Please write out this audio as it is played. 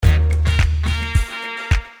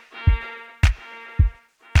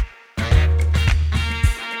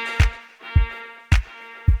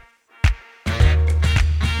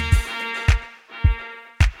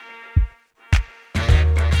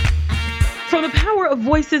From the power of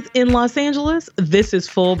voices in Los Angeles, this is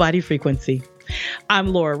Full Body Frequency. I'm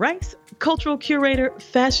Laura Rice, cultural curator,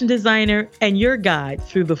 fashion designer, and your guide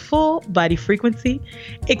through the Full Body Frequency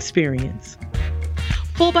experience.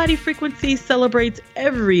 Full Body Frequency celebrates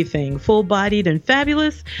everything full-bodied and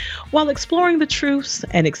fabulous while exploring the truths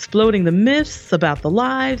and exploding the myths about the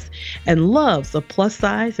lives and loves of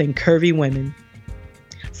plus-size and curvy women.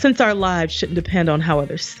 Since our lives shouldn't depend on how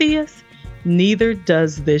others see us, neither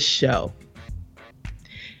does this show.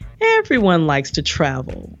 Everyone likes to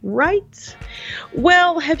travel, right?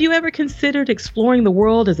 Well, have you ever considered exploring the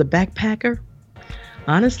world as a backpacker?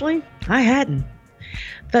 Honestly, I hadn't.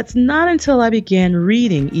 That's not until I began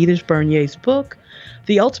reading Edith Bernier's book,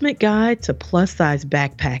 The Ultimate Guide to Plus-Size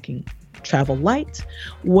Backpacking. Travel light,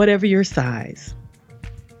 whatever your size.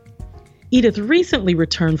 Edith recently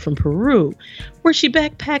returned from Peru, where she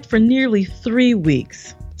backpacked for nearly 3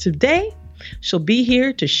 weeks. Today, she'll be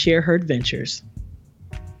here to share her adventures.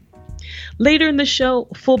 Later in the show,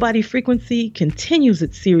 Full Body Frequency continues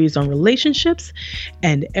its series on relationships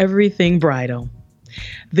and everything bridal.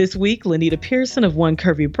 This week, Lanita Pearson of One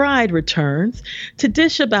Curvy Bride returns to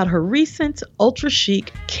dish about her recent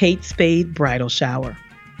ultra-chic Kate Spade bridal shower.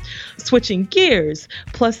 Switching gears,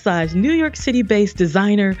 plus-size New York City-based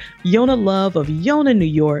designer Yona Love of Yona, New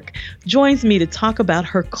York, joins me to talk about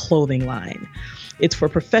her clothing line. It's for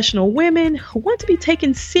professional women who want to be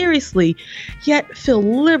taken seriously, yet feel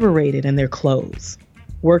liberated in their clothes.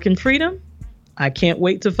 Work and freedom? I can't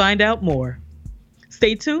wait to find out more.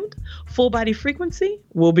 Stay tuned. Full Body Frequency.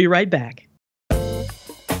 We'll be right back.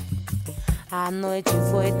 A noite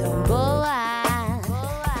foi tão boa.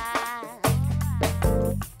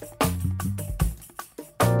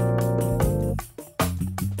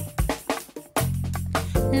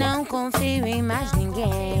 Não confio em mais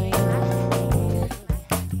ninguém.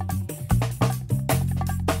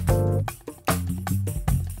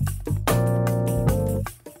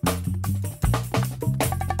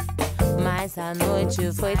 Mas a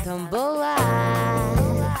noite foi tão boa.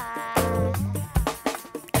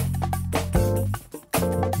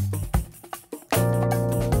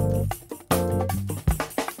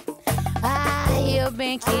 Ai, eu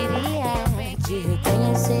bem queria te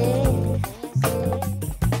reconhecer.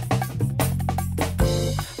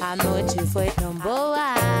 A noite foi tão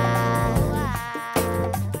boa.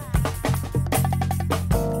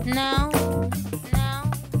 Não,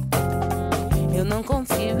 eu não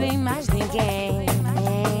confio em mais ninguém.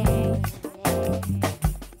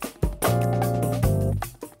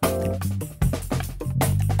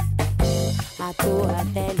 A tua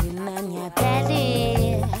pele na minha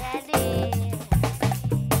pele.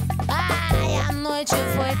 Ai, a noite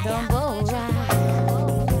foi tão boa.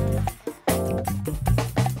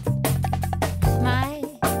 Mas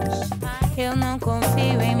eu não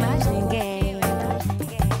confio em mais ninguém.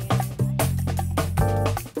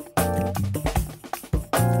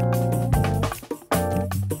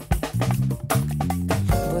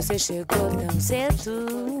 Você chegou tão cedo.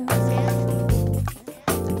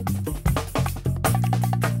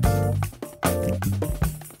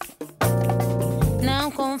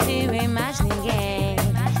 Não confio em mais ninguém.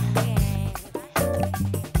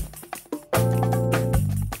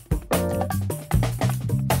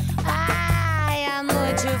 Ai, a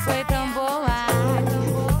noite foi tão boa.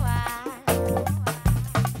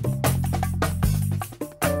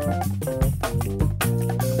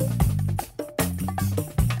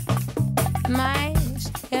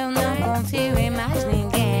 Mas eu não confio em mais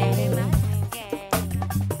ninguém.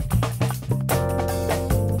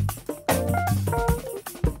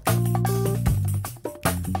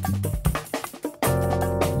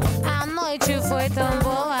 A noite foi tão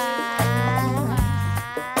boa.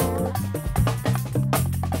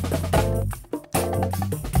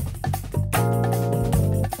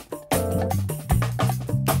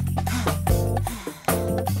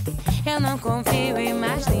 Eu não confio em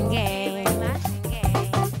mais ninguém.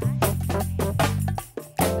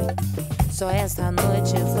 Só essa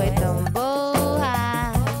noite foi tão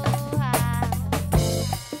boa.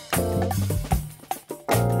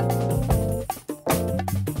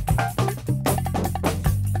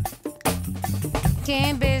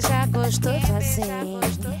 Quem beija gostoso assim.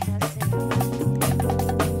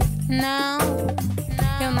 Não,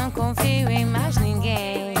 eu não confio em mais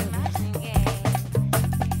ninguém.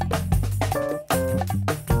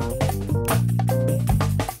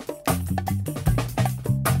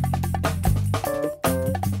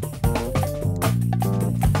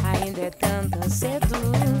 Ainda é tanto cedo.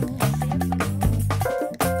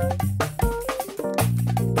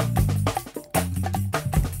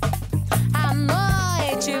 A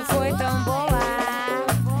noite foi tão boa.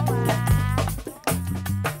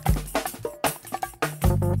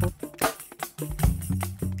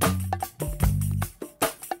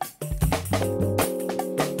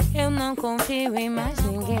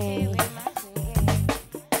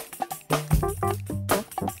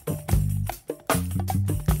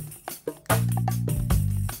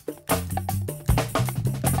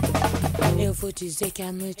 faut dizer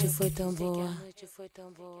qu'à moi tu foi tão boa.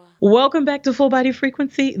 Welcome back to Full Body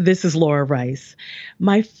Frequency. This is Laura Rice.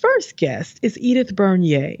 My first guest is Edith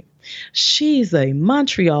Bernier. She's a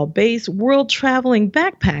Montreal based world traveling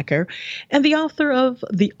backpacker and the author of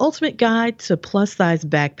The Ultimate Guide to Plus Size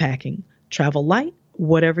Backpacking. Travel light,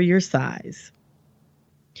 whatever your size.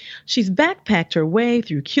 She's backpacked her way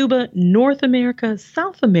through Cuba, North America,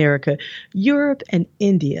 South America, Europe, and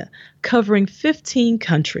India, covering 15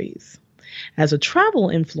 countries. As a travel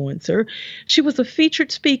influencer, she was a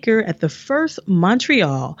featured speaker at the first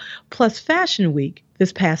Montreal Plus Fashion Week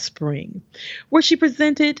this past spring, where she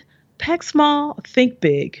presented Pack Small, Think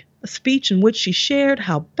Big, a speech in which she shared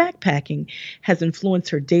how backpacking has influenced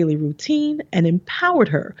her daily routine and empowered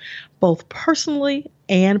her both personally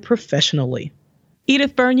and professionally.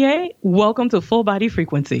 Edith Bernier, welcome to Full Body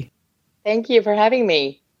Frequency. Thank you for having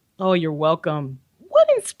me. Oh, you're welcome. What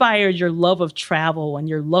inspired your love of travel and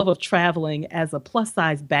your love of traveling as a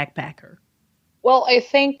plus-size backpacker? Well, I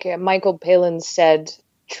think Michael Palin said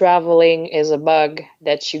traveling is a bug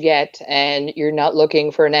that you get and you're not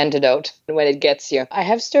looking for an antidote when it gets you. I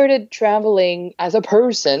have started traveling as a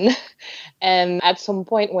person, and at some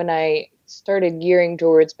point when I started gearing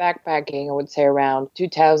towards backpacking, I would say around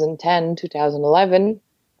 2010, 2011,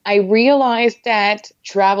 I realized that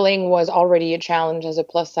traveling was already a challenge as a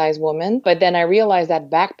plus size woman, but then I realized that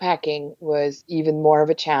backpacking was even more of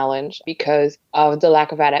a challenge because of the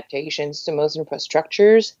lack of adaptations to most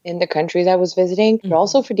infrastructures in the countries I was visiting, but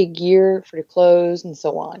also for the gear, for the clothes, and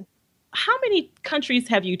so on. How many countries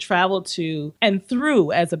have you traveled to and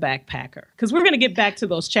through as a backpacker? Because we're going to get back to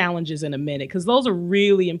those challenges in a minute, because those are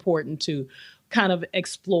really important to kind of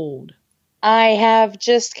explode. I have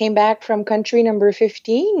just came back from country number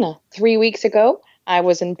 15 3 weeks ago. I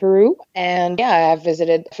was in Peru, and I have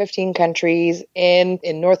visited 15 countries in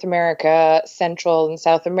North America, Central and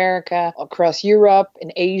South America, across Europe,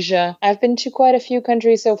 in Asia. I've been to quite a few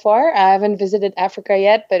countries so far. I haven't visited Africa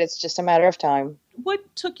yet, but it's just a matter of time. What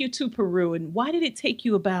took you to Peru, and why did it take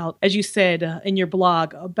you about, as you said in your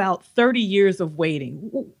blog, about 30 years of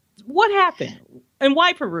waiting? What happened, and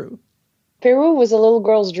why Peru? Peru was a little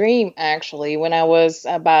girl's dream, actually. When I was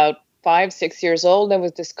about 5, 6 years old, there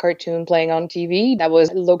was this cartoon playing on TV that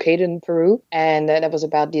was located in Peru, and that was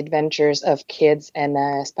about the adventures of kids and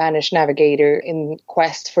a Spanish navigator in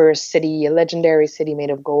quest for a city, a legendary city made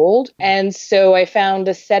of gold. And so I found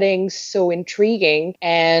the setting so intriguing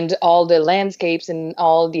and all the landscapes and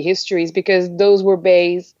all the histories, because those were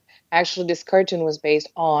based. Actually, this cartoon was based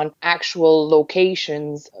on actual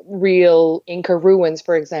locations, real Inca ruins,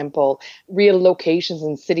 for example, real locations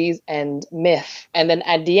in cities and myth. And then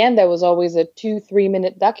at the end, there was always a 2-3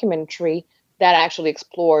 minute documentary that actually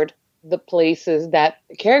explored the places that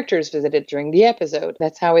the characters visited during the episode.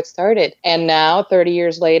 That's how it started. And now, 30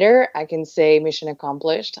 years later, I can say mission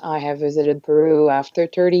accomplished. I have visited Peru after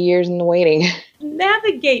 30 years in the waiting.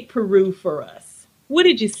 Navigate Peru for us. What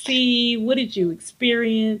did you see? What did you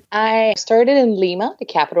experience? I started in Lima, the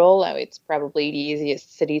capital. It's probably the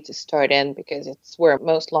easiest city to start in because it's where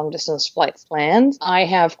most long-distance flights land. I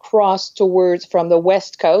have crossed towards from the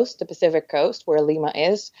west coast, the Pacific coast, where Lima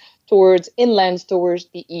is, towards inland, towards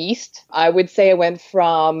the east. I would say I went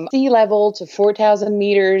from sea level to 4,000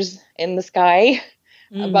 meters in the sky.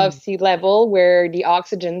 Above sea level, where the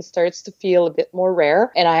oxygen starts to feel a bit more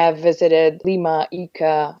rare. And I have visited Lima,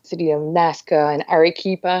 Ica, city of Nazca, and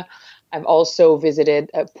Arequipa. I've also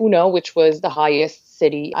visited Puno, which was the highest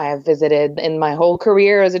city I have visited in my whole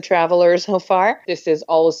career as a traveler so far. This is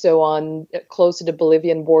also on close to the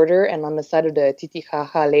Bolivian border and on the side of the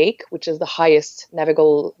Titicaca Lake, which is the highest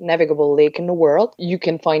navigable lake in the world. You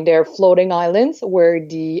can find there floating islands where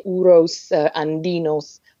the Uros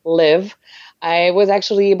Andinos live. I was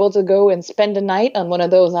actually able to go and spend a night on one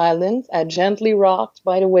of those islands, gently rocked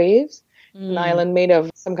by the waves. An island made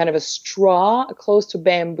of some kind of a straw close to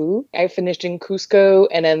bamboo. I finished in Cusco,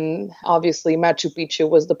 and then obviously Machu Picchu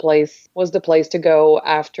was the place to go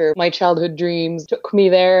after my childhood dreams took me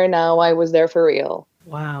there. Now I was there for real.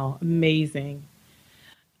 Wow, amazing.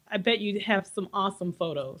 I bet you have some awesome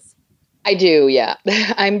photos. I do, yeah.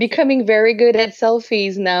 I'm becoming very good at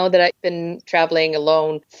selfies now that I've been traveling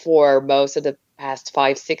alone for most of the past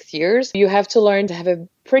 5, 6 years. You have to learn to have a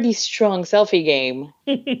pretty strong selfie game.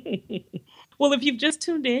 Well, if you've just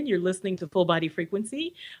tuned in, you're listening to Full Body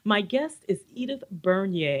Frequency. My guest is Edith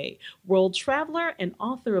Bernier, world traveler and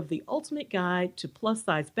author of The Ultimate Guide to Plus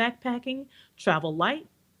Size Backpacking, Travel Light,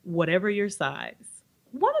 Whatever Your Size.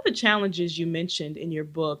 One of the challenges you mentioned in your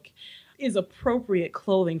book is appropriate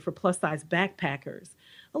clothing for plus-size backpackers.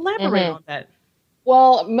 Elaborate on that.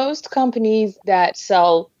 Well, most companies that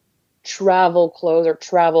sell travel clothes or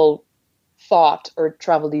travel thought or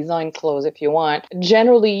travel design clothes if you want,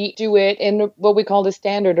 generally do it in what we call the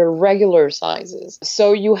standard or regular sizes.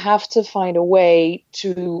 So you have to find a way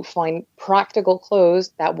to find practical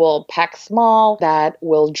clothes that will pack small, that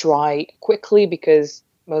will dry quickly because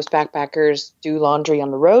most backpackers do laundry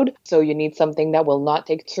on the road. So you need something that will not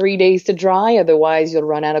take 3 days to dry. Otherwise, you'll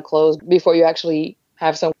run out of clothes before you actually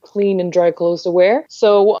have some clean and dry clothes to wear.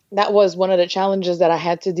 So that was one of the challenges that I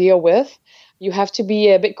had to deal with. You have to be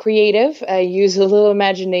a bit creative, use a little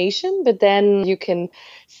imagination, but then you can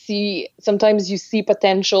sometimes you see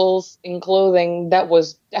potentials in clothing that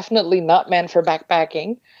was definitely not meant for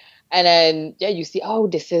backpacking. And then, yeah, you see, oh,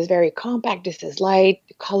 this is very compact, this is light,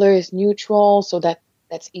 the color is neutral, so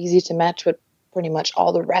that's easy to match with pretty much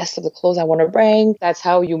all the rest of the clothes I want to bring. That's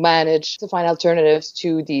how you manage to find alternatives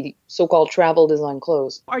to the so-called travel design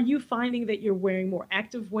clothes. Are you finding that you're wearing more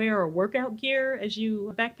active wear or workout gear as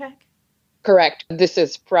you backpack? Correct. This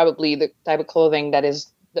is probably the type of clothing that is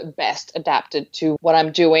the best adapted to what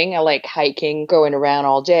I'm doing. I like hiking, going around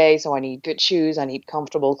all day, so I need good shoes. I need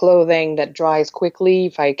comfortable clothing that dries quickly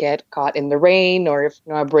if I get caught in the rain or if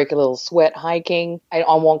I break a little sweat hiking. I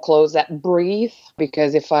want clothes that breathe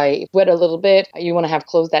because if I sweat a little bit, you want to have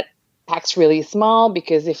clothes that packs really small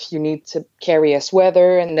because if you need to carry a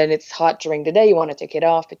sweater and then it's hot during the day, you want to take it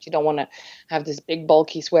off, but you don't want to have this big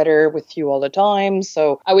bulky sweater with you all the time.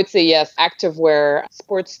 So I would say yes, activewear,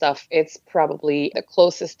 sports stuff, it's probably the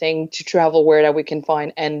closest thing to travel wear that we can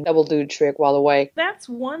find and that will do the trick while away. That's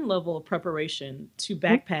one level of preparation to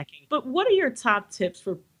backpacking. But what are your top tips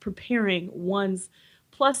for preparing one's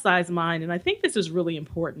plus size mind? And I think this is really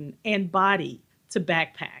important, and body to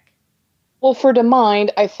backpack. Well, for the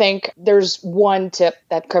mind, I think there's one tip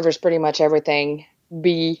that covers pretty much everything.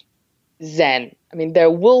 Be zen. I mean, there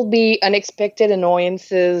will be unexpected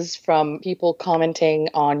annoyances from people commenting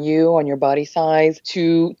on you, on your body size,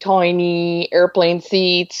 to tiny airplane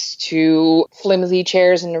seats, to flimsy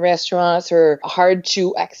chairs in the restaurants, or hard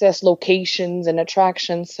to access locations and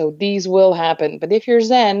attractions. So these will happen. But if you're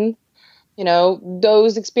zen,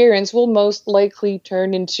 those experiences will most likely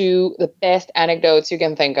turn into the best anecdotes you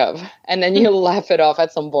can think of. And then you'll laugh it off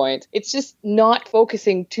at some point. It's just not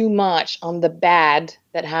focusing too much on the bad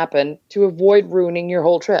that happened to avoid ruining your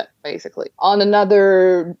whole trip, basically. On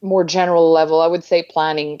another more general level, I would say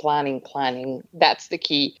planning, planning, planning. That's the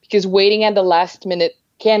key. Because waiting at the last minute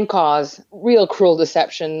can cause real cruel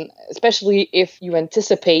deception, especially if you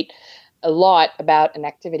anticipate a lot about an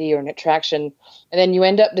activity or an attraction, and then you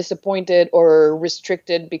end up disappointed or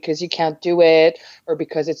restricted because you can't do it, or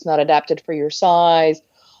because it's not adapted for your size,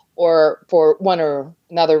 or for one or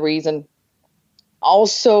another reason.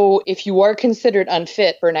 Also, if you are considered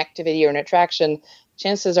unfit for an activity or an attraction,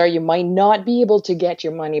 chances are you might not be able to get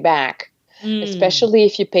your money back. Especially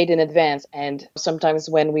if you paid in advance. And sometimes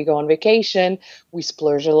when we go on vacation, we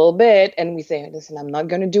splurge a little bit and we say, listen, I'm not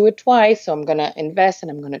going to do it twice. So I'm going to invest and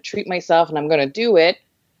I'm going to treat myself and I'm going to do it.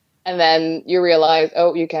 And then you realize,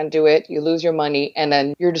 oh, you can't do it. You lose your money and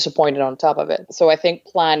then you're disappointed on top of it. So I think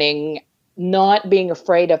planning, not being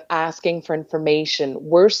afraid of asking for information.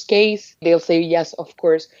 Worst case, they'll say, yes, of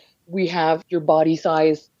course, we have your body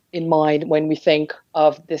size in mind when we think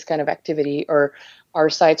of this kind of activity, or our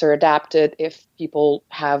sites are adapted if people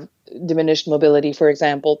have diminished mobility, for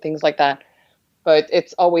example, things like that. But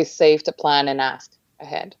it's always safe to plan and ask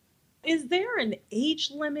ahead. Is there an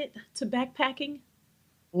age limit to backpacking?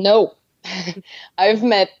 No. I've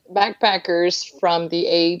met backpackers from the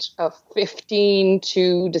age of 15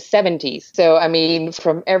 to the 70s. So, I mean,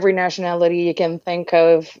 from every nationality you can think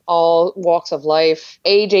of, all walks of life.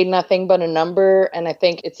 Age ain't nothing but a number. And I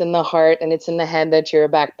think it's in the heart and it's in the head that you're a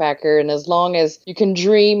backpacker. And as long as you can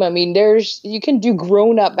dream, I mean, you can do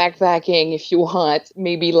grown up backpacking if you want,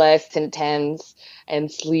 maybe less intense,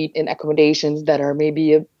 and sleep in accommodations that are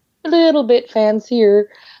maybe a little bit fancier,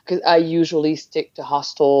 because I usually stick to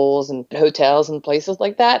hostels and hotels and places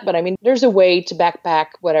like that. But I mean, there's a way to backpack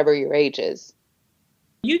whatever your age is.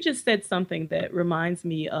 You just said something that reminds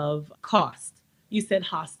me of cost. You said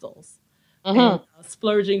hostels and Mm-hmm.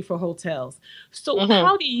 splurging for hotels. So, Mm-hmm.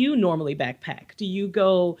 how do you normally backpack? Do you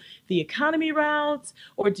go the economy route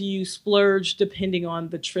or do you splurge depending on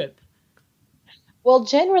the trip? Well,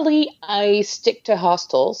 generally, I stick to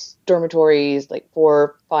hostels, dormitories, like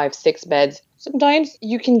 4, 5, 6 beds. Sometimes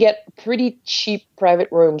you can get pretty cheap private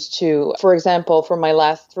rooms too. For example, for my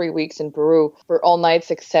last 3 weeks in Peru, for all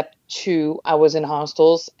nights except two, I was in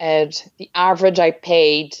hostels, and the average I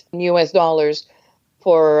paid in US dollars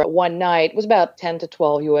for one night was about 10 to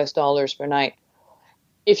 12 US dollars per night.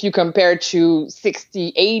 If you compare to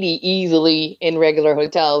 60, 80 easily in regular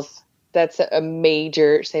hotels. That's a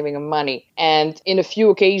major saving of money. And in a few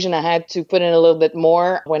occasions, I had to put in a little bit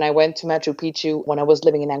more when I went to Machu Picchu when I was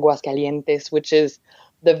living in Aguascalientes, which is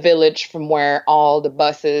the village from where all the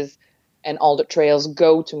buses and all the trails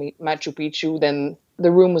go to Machu Picchu. Then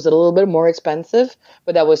the room was a little bit more expensive,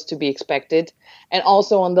 but that was to be expected. And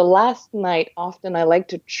also on the last night, often I like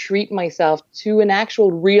to treat myself to an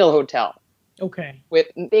actual real hotel Okay. with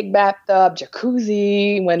big bathtub,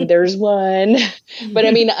 jacuzzi when there's one. But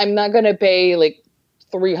I mean, I'm not going to pay like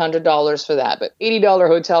 $300 for that, but $80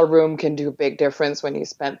 hotel room can do a big difference when you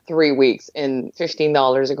spent 3 weeks in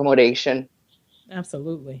 $15 accommodation.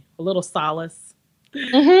 Absolutely. A little solace.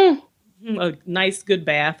 Hmm. A nice, good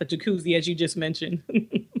bath, a jacuzzi, as you just mentioned.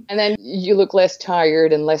 And then you look less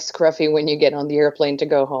tired and less scruffy when you get on the airplane to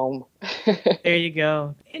go home. There you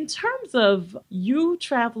go. In terms of you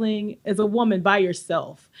traveling as a woman by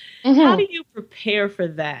yourself, how Hmm. do you prepare for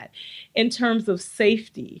that in terms of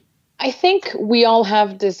safety? I think we all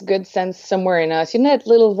have this good sense somewhere in us. You know that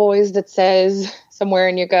little voice that says somewhere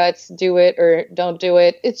in your guts, do it or don't do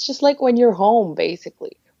it. It's just like when you're home,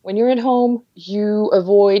 basically. When you're at home, you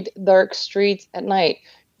avoid dark streets at night.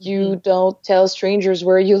 Hmm. You don't tell strangers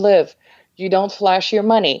where you live. You don't flash your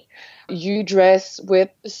money. You dress with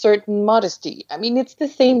a certain modesty. I mean, it's the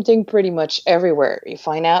same thing pretty much everywhere. You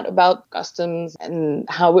find out about customs and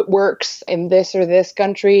how it works in this or this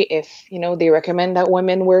country. If, they recommend that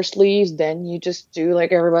women wear sleeves, then you just do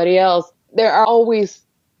like everybody else. There are always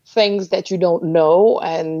things that you don't know,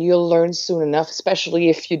 and you'll learn soon enough, especially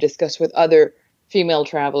if you discuss with other female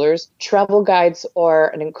travelers. Travel guides are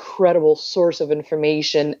an incredible source of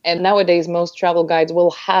information, and nowadays most travel guides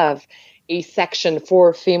will have a section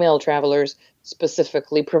for female travelers,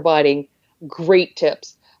 specifically providing great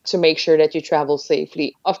tips to make sure that you travel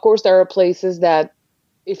safely. Of course, there are places that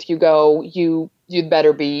if you go, you'd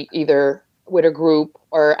better be either with a group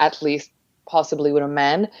or at least possibly with a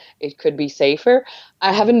man. It could be safer.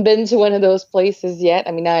 I haven't been to one of those places yet.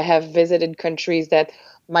 I mean, I have visited countries that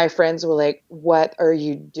my friends were like, "What are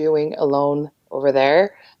you doing alone over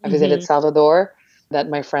there?" I visited Hmm. Salvador, that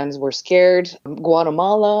my friends were scared.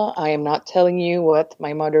 Guatemala, I am not telling you what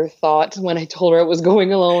my mother thought when I told her I was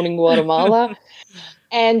going alone in Guatemala.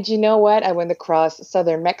 And you know what? I went across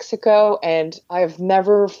southern Mexico and I've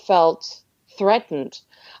never felt threatened.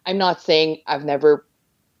 I'm not saying I've never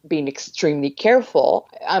been extremely careful.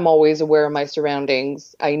 I'm always aware of my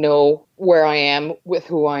surroundings. I know where I am, with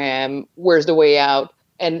who I am, where's the way out.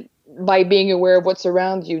 And by being aware of what's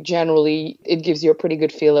around you, generally, it gives you a pretty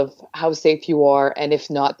good feel of how safe you are. And if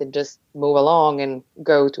not, then just move along and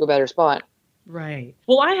go to a better spot. Right.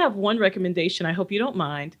 Well, I have one recommendation. I hope you don't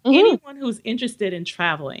mind. Hmm. Anyone who's interested in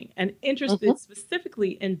traveling and Hmm. interested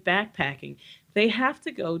specifically in backpacking, they have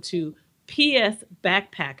to go to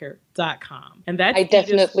psbackpacker.com. And that's I Edith's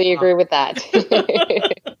definitely blog. agree with that.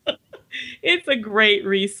 It's a great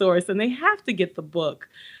resource, and they have to get the book.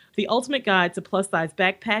 The Ultimate Guide to Plus Size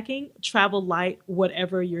Backpacking, Travel Light,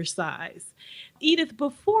 Whatever Your Size. Edith,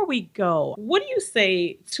 before we go, what do you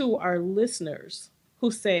say to our listeners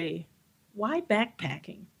who say, why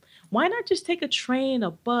backpacking? Why not just take a train,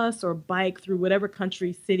 a bus, or bike through whatever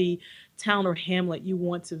country, city, town, or hamlet you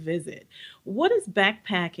want to visit? What does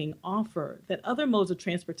backpacking offer that other modes of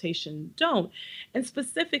transportation don't? And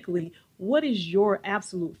specifically, what is your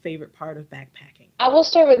absolute favorite part of backpacking? I will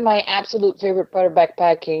start with my absolute favorite part of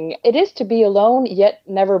backpacking. It is to be alone, yet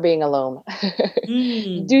never being alone. Do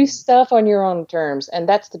Mm. stuff on your own terms, and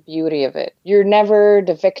that's the beauty of it. You're never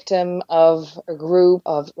the victim of a group,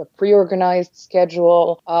 of a pre organized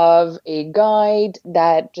schedule, of a guide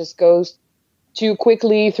that just goes too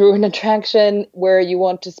quickly through an attraction where you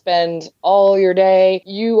want to spend all your day.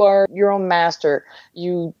 You are your own master.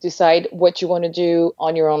 You decide what you want to do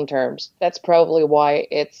on your own terms. That's probably why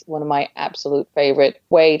it's one of my absolute favorite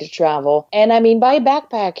way to travel. And I mean, by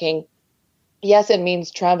backpacking, yes, it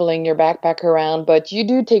means traveling your backpack around, but you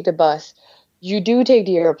do take the bus, you do take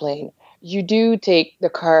the airplane, you do take the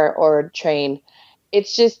car or train.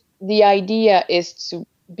 It's just the idea is to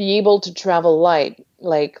be able to travel light,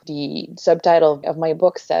 like the subtitle of my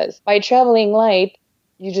book says. By traveling light,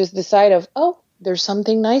 you just decide of, oh, there's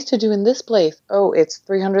something nice to do in this place. Oh, it's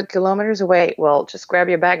 300 kilometers away. Well, just grab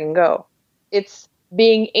your bag and go. It's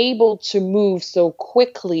being able to move so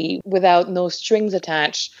quickly without no strings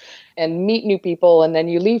attached and meet new people, and then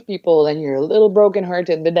you leave people and you're a little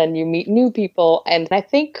brokenhearted, but then you meet new people. And I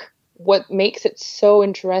think what makes it so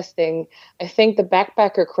interesting, I think the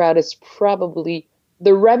backpacker crowd is probably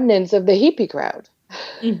the remnants of the hippie crowd.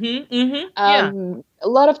 Yeah. A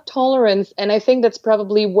lot of tolerance. And I think that's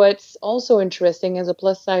probably what's also interesting as a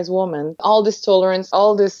plus size woman. All this tolerance,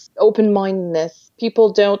 all this open mindedness.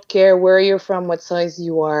 People don't care where you're from, what size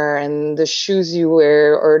you are, and the shoes you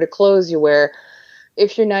wear or the clothes you wear.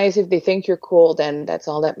 If you're nice, if they think you're cool, then that's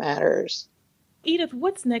all that matters. Edith,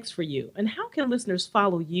 what's next for you? And how can listeners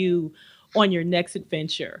follow you on your next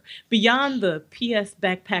adventure beyond the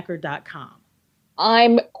psbackpacker.com?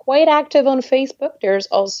 I'm quite active on Facebook. There's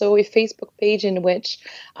also a Facebook page in which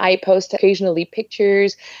I post occasionally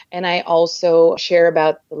pictures, and I also share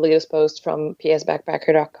about the latest post from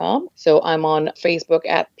psbackpacker.com. So I'm on Facebook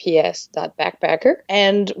at ps.backpacker.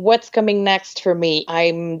 And what's coming next for me?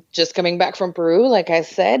 I'm just coming back from Peru, like I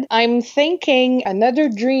said. I'm thinking another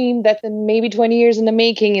dream that's maybe 20 years in the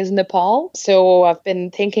making is Nepal. So I've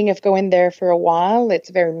been thinking of going there for a while.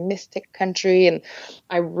 It's a very mystic country, and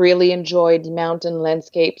I really enjoy the mountain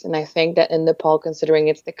landscapes. And I think that in Nepal, considering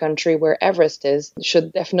it's the country where Everest is,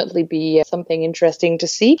 should definitely be something interesting to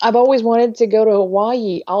see. I've always wanted to go to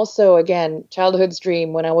Hawaii. Also, again, childhood's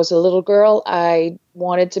dream. When I was a little girl, I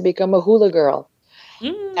wanted to become a hula girl.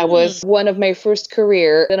 That was one of my first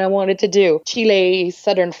career that I wanted to do. Chile,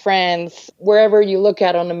 southern France, wherever you look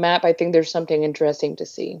at on the map, I think there's something interesting to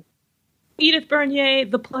see. Edith Bernier,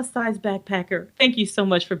 the plus size backpacker, thank you so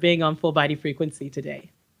much for being on Full Body Frequency today.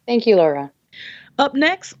 Thank you, Laura. Up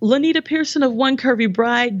next, Lanita Pearson of One Curvy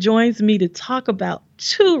Bride joins me to talk about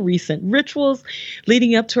two recent rituals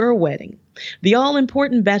leading up to her wedding: the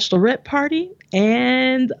all-important bachelorette party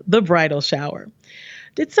and the bridal shower.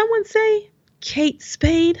 Did someone say Kate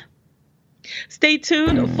Spade? Stay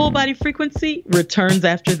tuned. Full Body Frequency returns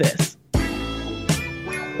after this.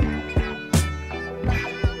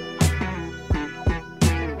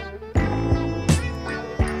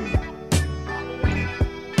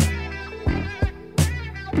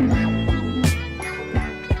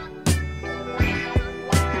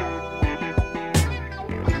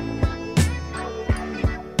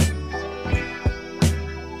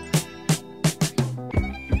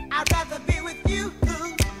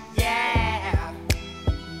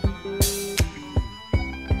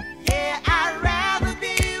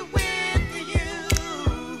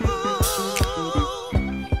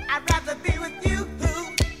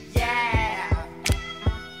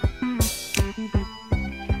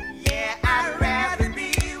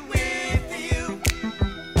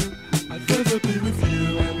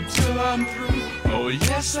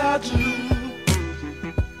 Yes, I do.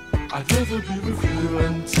 I'd rather be with you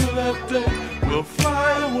until that day will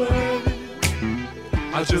fly away.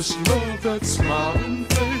 I just love that smiling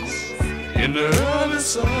face in the early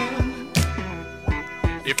sun.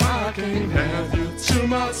 If I can't have you to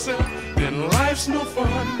myself, then life's no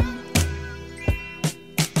fun.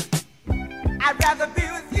 I'd rather be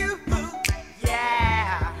with you,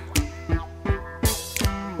 yeah.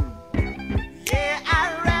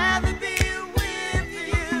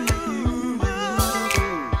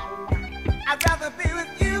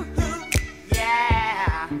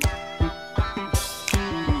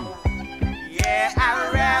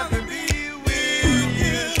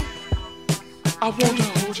 I want to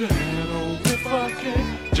hold your hand, oh, if I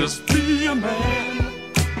can, just be a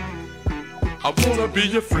man. I want to be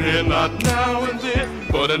your friend, not now and then,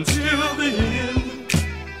 but until the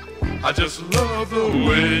end. I just love the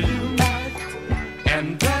way you act,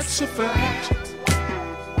 and that's a fact.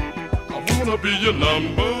 I want to be your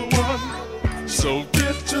number one, so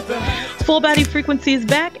get to that. Full Body Frequency is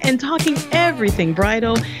back and talking everything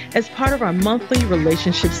bridal as part of our monthly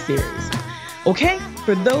relationship series. Okay,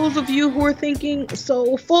 for those of you who are thinking,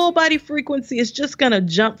 so Full Body Frequency is just going to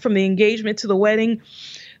jump from the engagement to the wedding,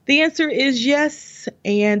 the answer is yes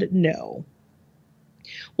and no.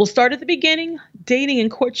 We'll start at the beginning, dating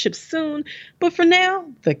and courtship soon, but for now,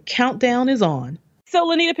 the countdown is on. So,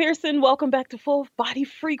 Lanita Pearson, welcome back to Full Body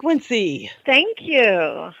Frequency. Thank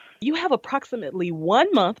you. You have approximately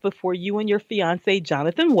 1 month before you and your fiance,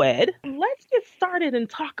 Jonathan, wed. Let's get started and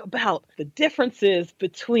talk about the differences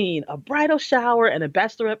between a bridal shower and a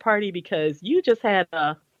bachelorette party, because you just had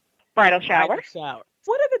a Bridal shower.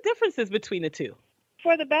 What are the differences between the two?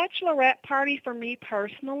 For the bachelorette party, for me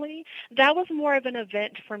personally, that was more of an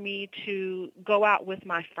event for me to go out with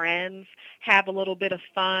my friends, have a little bit of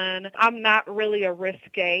fun. I'm not really a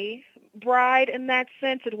risque bride in that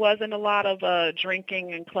sense. It wasn't a lot of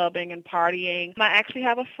drinking and clubbing and partying. I actually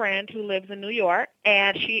have a friend who lives in New York,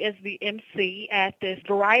 and she is the MC at this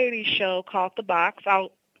variety show called The Box.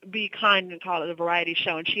 I'll be kind and call it a variety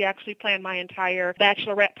show. And she actually planned my entire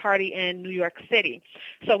bachelorette party in New York City.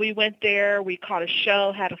 So we went there, we caught a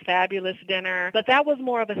show, had a fabulous dinner. But that was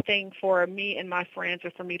more of a thing for me and my friends,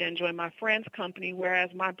 or for me to enjoy my friends' company, whereas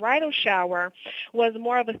my bridal shower was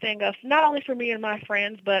more of a thing of not only for me and my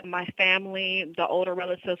friends, but my family, the older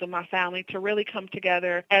relatives of my family, to really come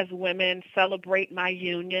together as women, celebrate my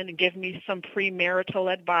union, and give me some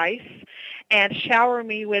premarital advice, and shower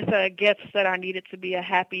me with gifts that I needed to be a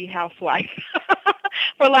happy housewife,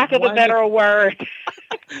 for lack of a better word.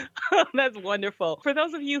 That's wonderful. For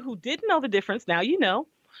those of you who didn't know the difference, now you know.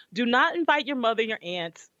 Do not invite your mother, your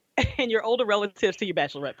aunts, and your older relatives to your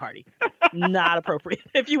bachelorette party. Not appropriate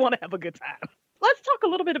if you want to have a good time. Let's talk a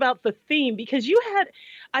little bit about the theme, because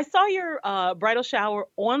I saw your bridal shower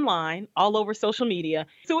online all over social media.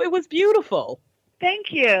 So it was beautiful.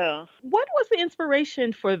 Thank you. What was the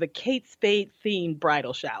inspiration for the Kate Spade themed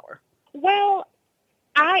bridal shower? Well,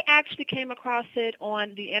 I actually came across it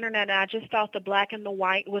on the internet, and I just thought the black and the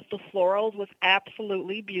white with the florals was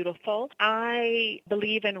absolutely beautiful. I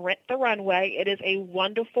believe in Rent the Runway. It is a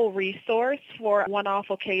wonderful resource for one-off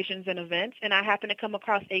occasions and events, and I happened to come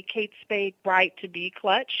across a Kate Spade bride-to-be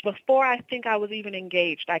clutch. Before I think I was even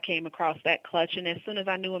engaged, I came across that clutch, and as soon as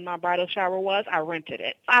I knew when my bridal shower was, I rented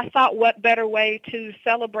it. I thought, what better way to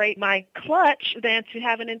celebrate my clutch than to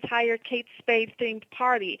have an entire Kate Spade-themed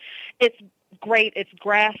party? It's great. It's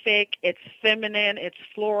graphic. It's feminine. It's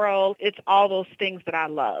floral. It's all those things that I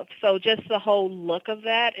love. So just the whole look of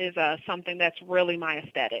that is something that's really my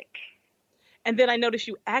aesthetic. And then I noticed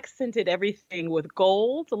you accented everything with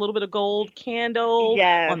gold, a little bit of gold candle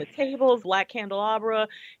Yes. on the tables, black candelabra.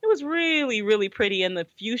 It was really, really pretty. And the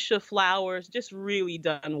fuchsia flowers, just really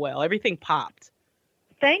done well. Everything popped.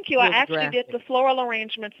 Thank you. I Really actually did graphic. the floral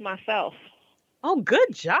arrangements myself. Oh,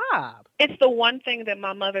 good job. It's the one thing that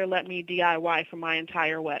my mother let me DIY for my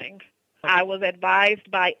entire wedding. I was advised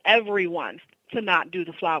by everyone to not do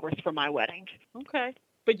the flowers for my wedding. Okay.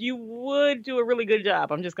 But you would do a really good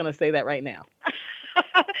job. I'm just going to say that right now.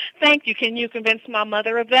 Thank you. Can you convince my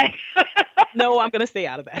mother of that? No, I'm going to stay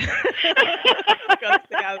out of that. I'm going to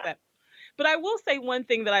stay out of that. But I will say one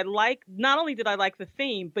thing that I like. Not only did I like the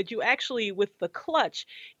theme, but you actually, with the clutch,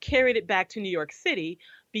 carried it back to New York City,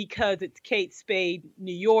 because it's Kate Spade,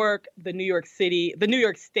 New York, the New York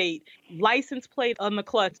State license plate on the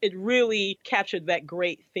clutch. It really captured that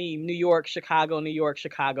great theme, New York, Chicago,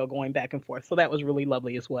 going back and forth. So that was really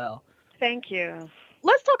lovely as well. Thank you.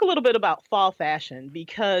 Let's talk a little bit about fall fashion,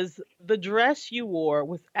 because the dress you wore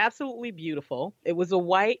was absolutely beautiful. It was a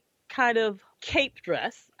white kind of cape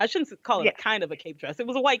dress. I shouldn't call it Yes. kind of a cape dress. It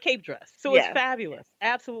was a white cape dress. So Yes. it's fabulous.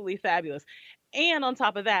 Absolutely fabulous. And on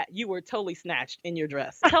top of that, you were totally snatched in your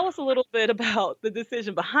dress. Tell us a little bit about the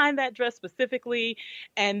decision behind that dress specifically,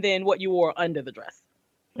 and then what you wore under the dress.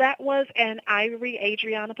 That was an Ivory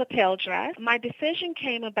Adriana Papel dress. My decision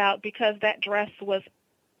came about because that dress was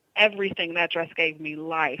everything. That dress gave me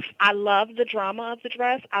life. I loved the drama of the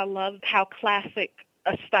dress. I loved how classic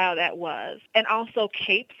a style that was. And also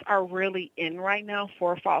capes are really in right now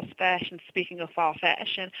for fall fashion. Speaking of fall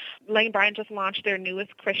fashion, Lane Bryant just launched their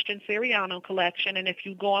newest Christian Siriano collection, and if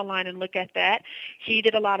you go online and look at that, he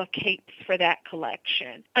did a lot of capes for that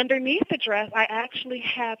collection. Underneath the dress, I actually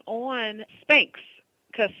have on Spanx,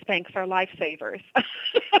 because Spanx are lifesavers.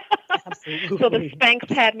 Absolutely. So the Spanx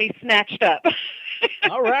had me snatched up.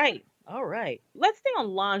 All right. All right. Let's stay on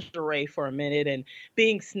lingerie for a minute and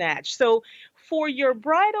being snatched. So for your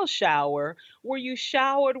bridal shower, were you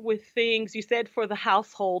showered with things you said for the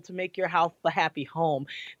household to make your house a happy home?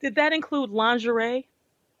 Did that include lingerie?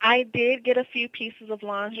 I did get a few pieces of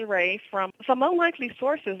lingerie from some unlikely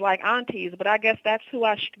sources like aunties, but I guess that's who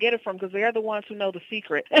I should get it from because they're the ones who know the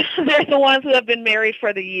secret. They're the ones who have been married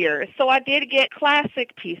for the years. So I did get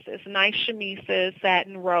classic pieces, nice chemises,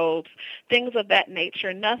 satin robes, things of that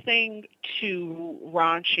nature, nothing too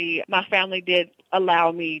raunchy. My family did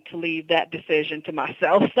allow me to leave that decision to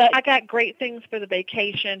myself. But I got great things for the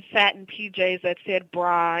vacation, satin PJs that said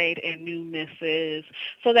bride and new missus.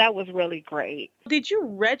 So that was really great. Did you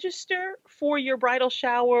register for your bridal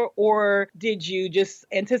shower, or did you just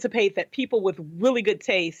anticipate that people with really good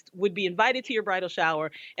taste would be invited to your bridal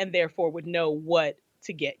shower and therefore would know what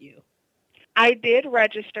to get you? I did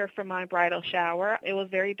register for my bridal shower. It was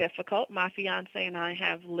very difficult. My fiance and I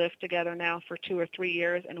have lived together now for 2 or 3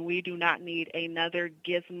 years, and we do not need another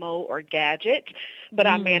gizmo or gadget, but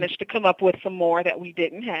I managed to come up with some more that we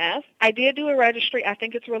didn't have. I did do a registry. I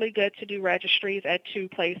think it's really good to do registries at 2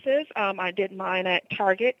 places. I did mine at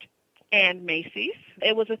Target and Macy's.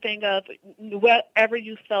 It was a thing of whatever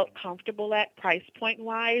you felt comfortable at price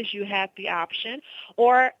point-wise, you have the option.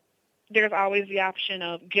 Or there's always the option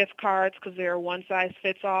of gift cards because they're one size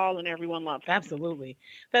fits all and everyone loves them. Absolutely.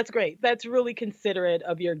 That's great. That's really considerate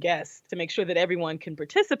of your guests to make sure that everyone can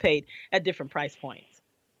participate at different price points.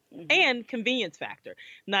 And convenience factor.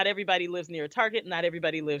 Not everybody lives near a Target. Not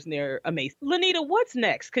everybody lives near a Macy's. Lanita, what's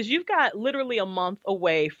next? Because you've got literally a month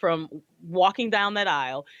away from walking down that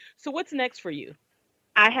aisle. So what's next for you?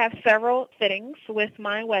 I have several fittings with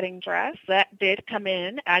my wedding dress. That did come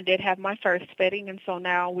in. I did have my first fitting, and so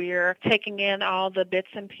now we're taking in all the bits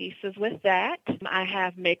and pieces with that. I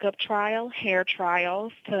have makeup trial, hair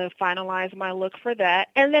trials to finalize my look for that.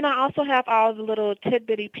 And then I also have all the little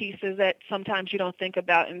tidbitty pieces that sometimes you don't think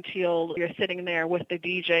about until you're sitting there with the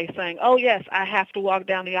DJ saying, oh, yes, I have to walk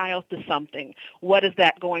down the aisle to something. What is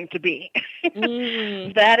that going to be?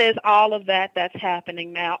 That is all of that that's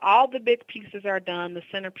happening now. All the big pieces are done. The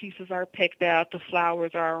centerpieces are picked out. The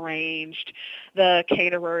flowers are arranged. The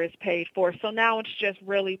caterer is paid for. So now it's just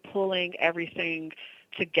really pulling everything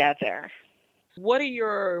together. What are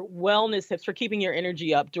your wellness tips for keeping your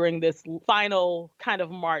energy up during this final kind of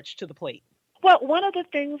march to the plate? Well, one of the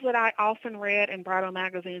things that I often read in bridal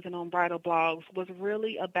magazines and on bridal blogs was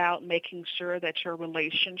really about making sure that your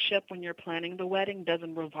relationship when you're planning the wedding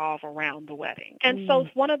doesn't revolve around the wedding. And so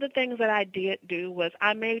one of the things that I did do was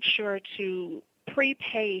I made sure to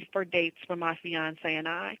prepay for dates for my fiance and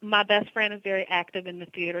I. My best friend is very active in the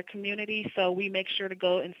theater community, so we make sure to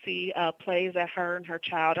go and see plays that her and her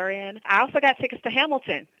child are in. I also got tickets to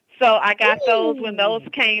Hamilton. So I got those when those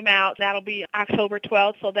came out. That'll be October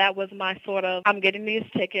 12th. So that was my sort of, I'm getting these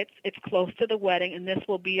tickets. It's close to the wedding, and this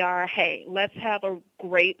will be our, hey, let's have a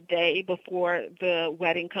great day before the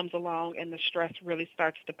wedding comes along and the stress really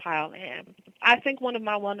starts to pile in. I think one of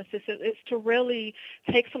my wellness is to really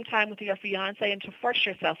take some time with your fiance and to force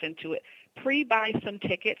yourself into it. Pre-buy some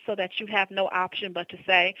tickets so that you have no option but to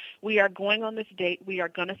say, we are going on this date, we are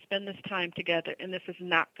going to spend this time together, and this is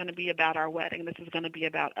not going to be about our wedding. This is going to be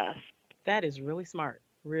about us. That is really smart.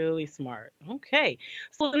 Really smart. Okay.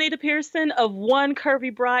 So Lanita Pearson of One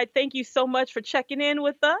Curvy Bride, thank you so much for checking in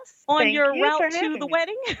with us on your route to the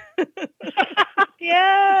wedding.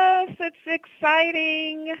 Yes, it's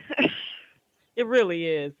exciting. It really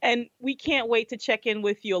is. And we can't wait to check in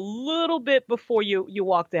with you a little bit before you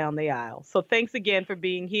walk down the aisle. So thanks again for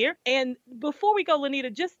being here. And before we go,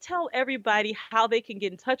 Lanita, just tell everybody how they can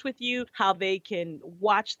get in touch with you, how they can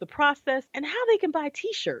watch the process, and how they can buy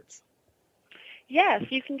T-shirts. Yes,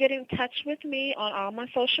 you can get in touch with me on all my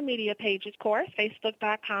social media pages, of course,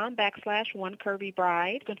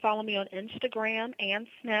 facebook.com/OneCurvyBride. You can follow me on Instagram and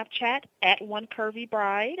Snapchat at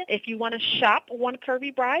OneCurvyBride. If you want to shop One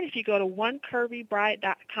Curvy Bride, if you go to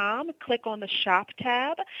OneCurvyBride.com, click on the shop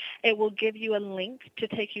tab, it will give you a link to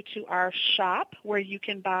take you to our shop where you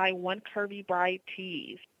can buy One Curvy Bride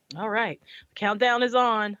tees. All right. Countdown is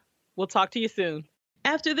on. We'll talk to you soon.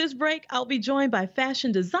 After this break, I'll be joined by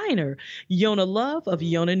fashion designer Yona Love of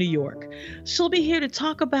Yona New York. She'll be here to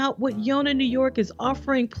talk about what Yona New York is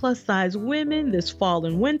offering plus-size women this fall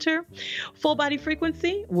and winter. Full Body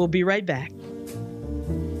Frequency, we'll be right back.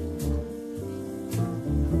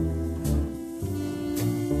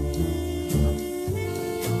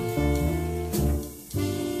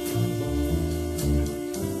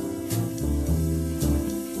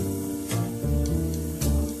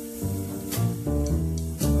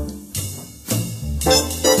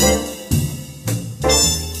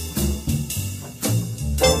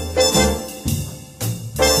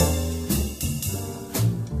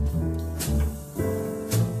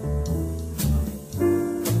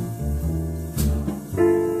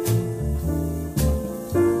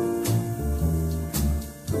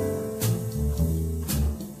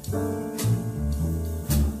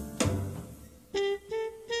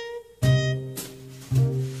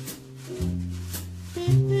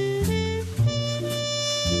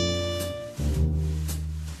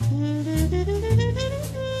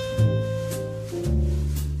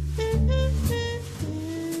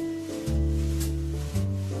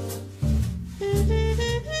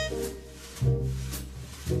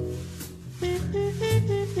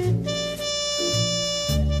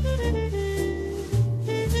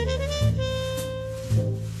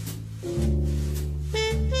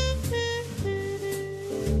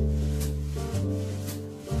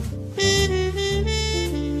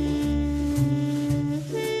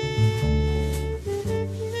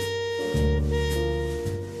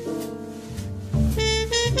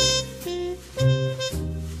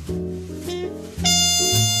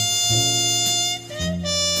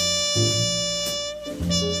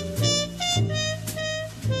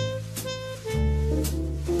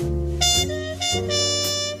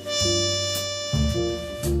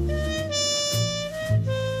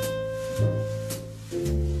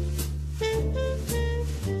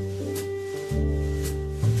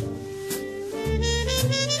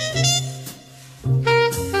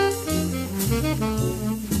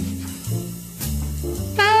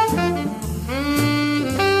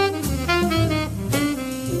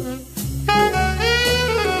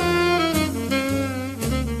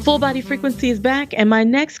 Frequency is back, and my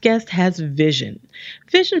next guest has vision.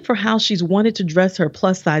 Vision for how she's wanted to dress her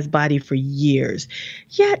plus-size body for years,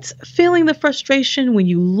 yet feeling the frustration when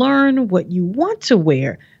you learn what you want to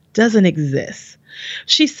wear doesn't exist.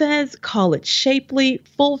 She says, call it shapely,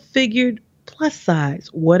 full-figured, plus-size,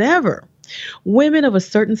 whatever. Women of a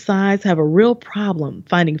certain size have a real problem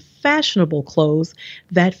finding fashionable clothes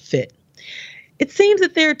that fit. It seems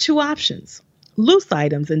that there are two options: loose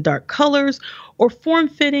items in dark colors or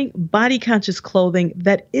form-fitting, body-conscious clothing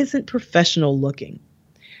that isn't professional looking.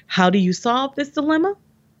 How do you solve this dilemma?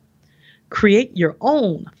 Create your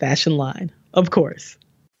own fashion line, of course.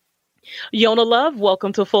 Yona Love,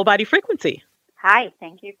 welcome to Full Body Frequency. Hi,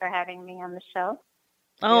 thank you for having me on the show.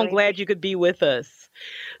 Oh, I'm Really? glad you could be with us.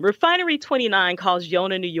 Refinery 29 calls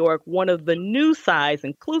Yona New York one of the new size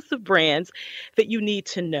inclusive brands that you need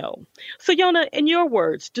to know. So, Yona, in your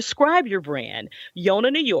words, describe your brand,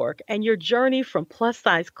 Yona New York, and your journey from plus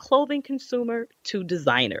size clothing consumer to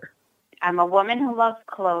designer. I'm a woman who loves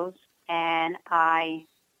clothes, and I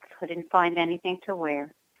couldn't find anything to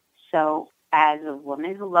wear. So as a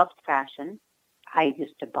woman who loves fashion, I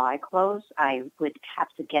used to buy clothes. I would have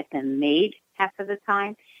to get them made half of the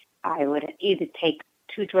time. I would either take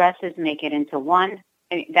two dresses, make it into one.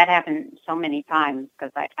 I mean, that happened so many times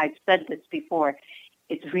because I've said this before.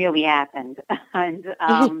 It's really happened. And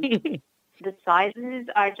the sizes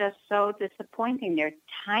are just so disappointing. They're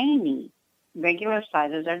tiny. Regular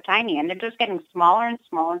sizes are tiny, and they're just getting smaller and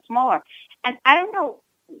smaller and smaller. And I don't know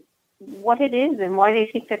what it is and why they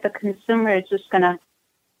think that the consumer is just going to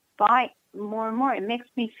buy more and more. It makes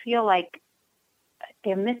me feel like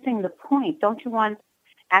they're missing the point. Don't you want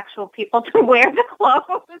actual people to wear the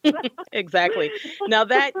clothes? Exactly. Now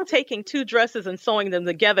that taking two dresses and sewing them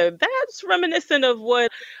together, that's reminiscent of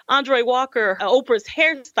what Andre Walker, Oprah's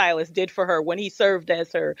hairstylist, did for her when he served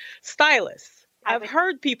as her stylist. I've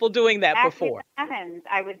heard people doing that before.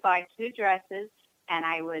 I would buy two dresses and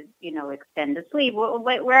I would, extend the sleeve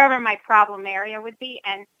wherever my problem area would be.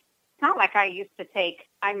 And it's not like I used to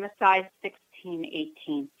I'm a size 16,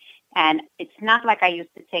 18. And it's not like I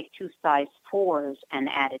used to take two size 4s and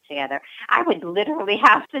add it together. I would literally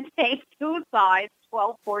have to take two size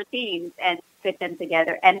 12, 14s and fit them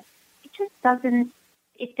together. And it just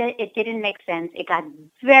it didn't make sense. It got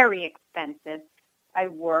very expensive. I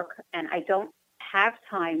work and I don't have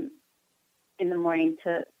time in the morning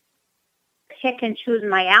to pick and choose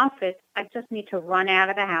my outfits. I just need to run out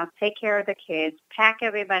of the house, take care of the kids, pack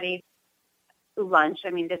everybody's lunch. I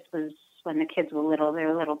mean, this was when the kids were little.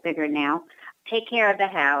 They're a little bigger now. Take care of the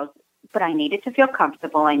house. But I needed to feel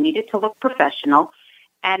comfortable. I needed to look professional.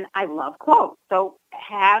 And I love clothes. So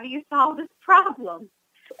how do you solve this problem?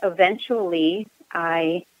 Eventually,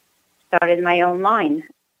 I started my own line.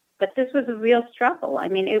 But this was a real struggle. I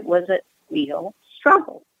mean, it was a real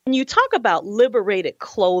struggle. And you talk about liberated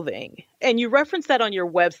clothing, and you reference that on your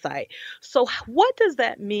website. So what does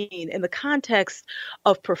that mean in the context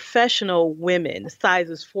of professional women,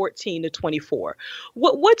 sizes 14 to 24?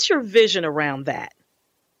 What's your vision around that?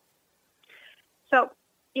 So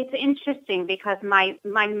it's interesting because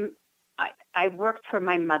I worked for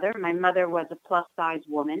my mother. My mother was a plus-size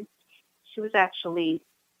woman. She was actually,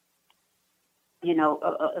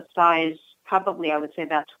 a size, probably I would say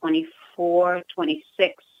about 24,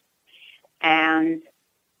 26. And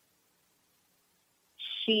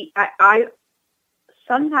I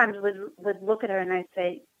sometimes would look at her and I'd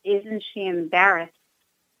say, isn't she embarrassed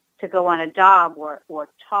to go on a job or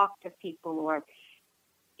talk to people? Or,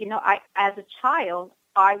 as a child,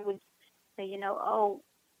 I would say, oh,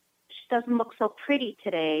 she doesn't look so pretty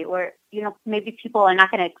today. Or, maybe people are not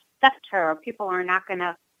going to accept her or people are not going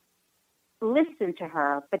to listen to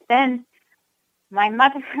her. But then my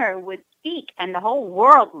mother would speak and the whole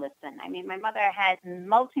world listened. I mean, my mother had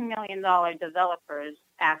multi-million-dollar developers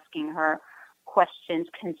asking her questions,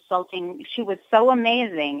 consulting. She was so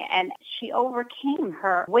amazing, and she overcame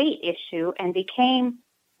her weight issue and became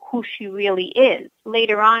who she really is.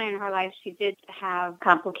 Later on in her life, she did have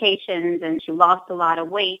complications and she lost a lot of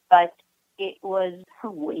weight, but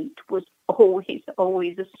her weight was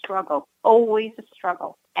always a struggle, always a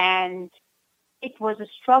struggle. And it was a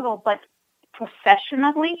struggle, but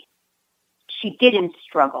professionally, she didn't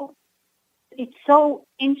struggle. It's so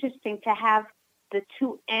interesting to have the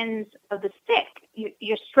two ends of the stick.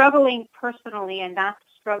 You're struggling personally and not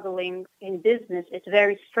struggling in business. It's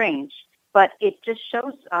very strange, but it just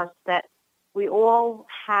shows us that we all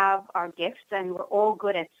have our gifts and we're all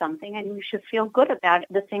good at something, and you should feel good about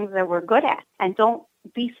the things that we're good at. And don't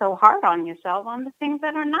be so hard on yourself on the things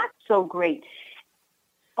that are not so great.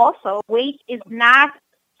 Also, weight is not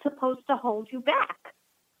supposed to hold you back.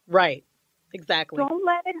 Right. Exactly. Don't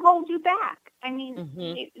let it hold you back. I mean,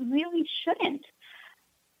 Hmm. it really shouldn't.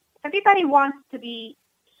 Everybody wants to be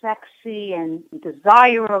sexy and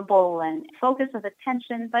desirable and focus of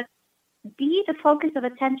attention, but be the focus of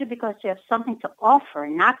attention because you have something to offer,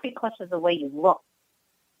 not because of the way you look.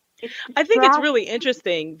 It's I think it's distract. really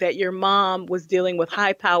interesting that your mom was dealing with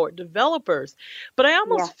high powered developers, but I Yeah.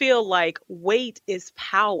 almost feel like weight is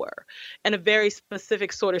power in a very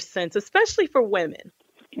specific sort of sense, especially for women.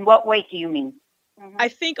 What weight do you mean? I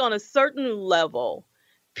think on a certain level,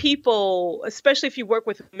 people, especially if you work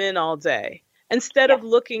with men all day, instead Yes. of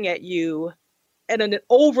looking at you in an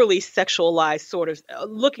overly sexualized sort of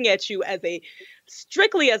looking at you as a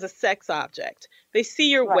strictly as a sex object, they see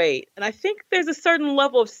your Right. weight. And I think there's a certain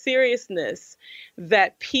level of seriousness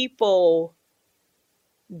that people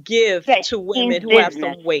give Okay. to She means women who have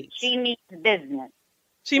business. some weight. She means business.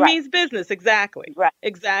 She Right. means business, exactly. Right. Right.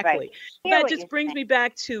 Exactly. I hear That what just you're brings saying. me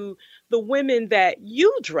back to the women that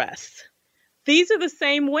you dress. These are the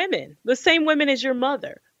same women as your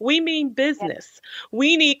mother. We mean Yes. business.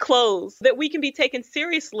 We need clothes that we can be taken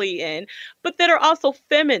seriously in, but that are also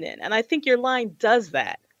feminine. And I think your line does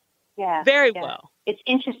that Yeah. very Yeah. well. It's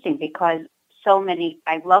interesting because so many,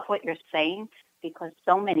 I love what you're saying because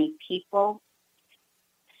so many people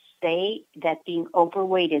say that being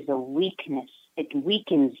overweight is a weakness. It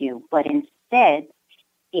weakens you, but instead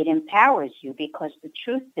it empowers you because the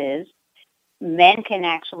truth is men can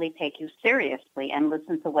actually take you seriously and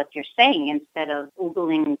listen to what you're saying instead of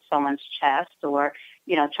oogling someone's chest or,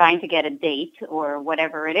 trying to get a date or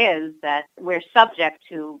whatever it is that we're subject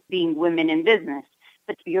to being women in business.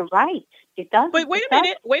 But you're right. It does. But It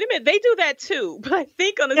does. wait a minute. They do that too. But I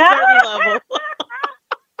think on a certain level,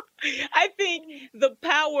 I think the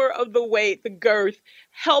power of the weight, the girth,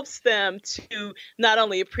 helps them to not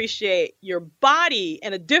only appreciate your body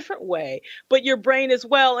in a different way, but your brain as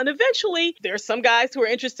well. And eventually, there's some guys who are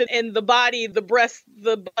interested in the body, the breast,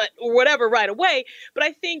 the butt, or whatever right away. But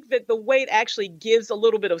I think that the weight actually gives a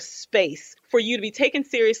little bit of space for you to be taken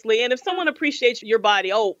seriously. And if someone appreciates your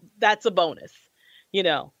body, oh, that's a bonus.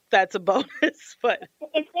 That's a bonus. But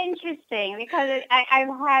It's interesting because I've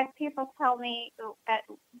had people tell me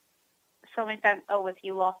so many times, oh, if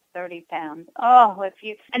you lost 30 pounds,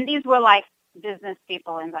 and these were like business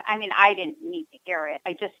people. And I mean, I didn't need to hear it.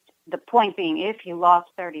 The point being, if you lost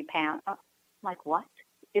 30 pounds, I'm like, what?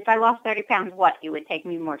 If I lost 30 pounds, what? You would take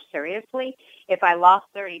me more seriously? If I lost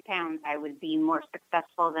 30 pounds, I would be more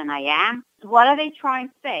successful than I am? What are they trying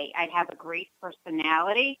to say? I'd have a great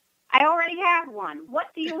personality? I already have one.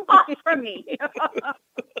 What do you want from me?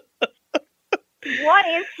 What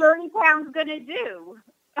is 30 pounds going to do?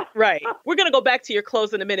 right. We're going to go back to your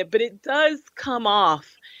clothes in a minute, but it does come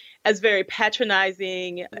off as very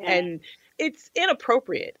patronizing and it's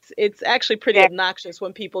inappropriate. It's actually pretty Very, obnoxious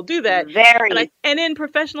when people do that. very. And in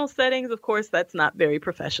professional settings, of course, that's not very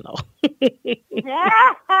professional. 20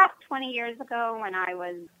 years ago when I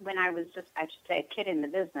was just, I should say, a kid in the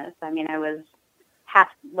business. I mean, I was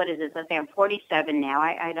what is it? Let's say I'm 47 now.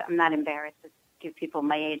 I'm not embarrassed to give people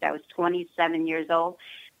my age. I was 27 years old.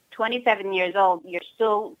 27 years old, you're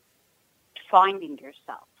still finding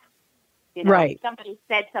yourself. Right. If somebody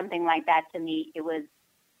said something like that to me, it was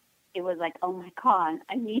like, oh my God,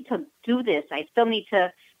 I need to do this. I still need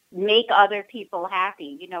to make other people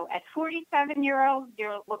happy. At 47-year-olds,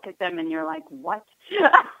 you look at them and you're like, what?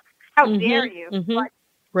 How dare you? But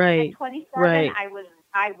Right. at 27, Right.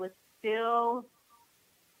 I was still,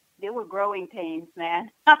 there were growing pains,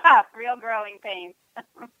 man. Real growing pains.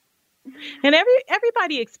 And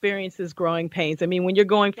everybody experiences growing pains. I mean, when you're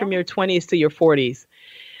going from Yeah. your 20s to your 40s,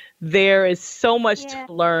 there is so much Yeah.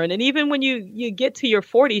 to learn. And even when you get to your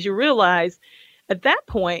 40s, you realize at that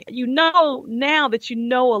point, now that you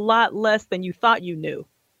know a lot less than you thought you knew.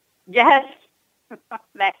 Yes.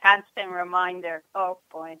 That constant reminder. Oh,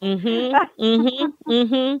 boy. Now,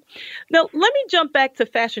 let me jump back to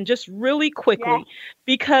fashion just really quickly Yes.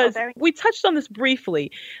 because very- we touched on this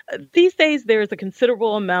briefly. These days, there is a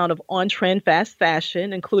considerable amount of on-trend fast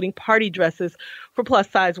fashion, including party dresses for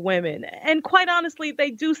plus-size women. And quite honestly,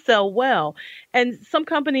 they do sell well. And some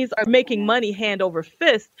companies are making money hand over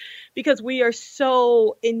fist because we are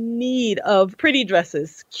so in need of pretty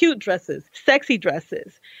dresses, cute dresses, sexy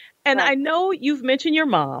dresses. And Right. I know you've mentioned your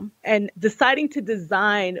mom and deciding to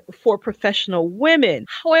design for professional women.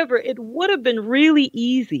 However, it would have been really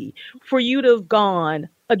easy for you to have gone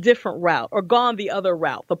a different route or gone the other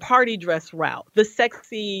route, the party dress route, the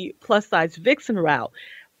sexy plus size vixen route.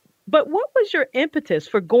 But what was your impetus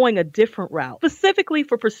for going a different route, specifically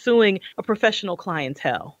for pursuing a professional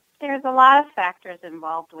clientele? There's a lot of factors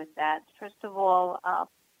involved with that. First of all,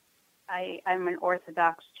 I'm an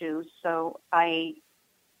Orthodox Jew, so I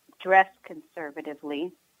dress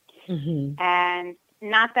conservatively. Mm-hmm. And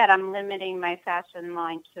not that I'm limiting my fashion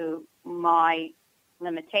line to my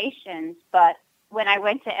limitations, but when I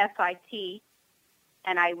went to FIT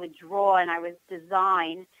and I would draw and I would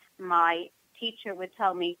design, my teacher would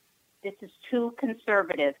tell me, this is too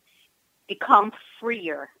conservative. Become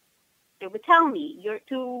freer. They would tell me, you're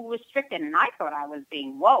too restricted. And I thought I was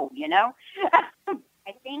being, whoa, you know.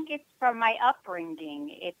 I think it's from my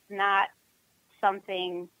upbringing. It's not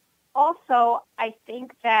something. Also, I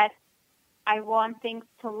think that I want things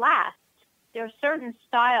to last. There are certain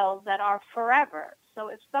styles that are forever. So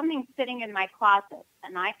if something's sitting in my closet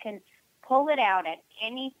and I can pull it out at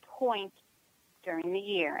any point during the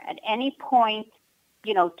year, at any point,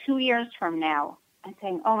 2 years from now, and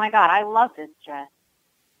saying, oh my God, I love this dress.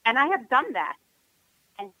 And I have done that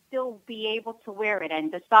and still be able to wear it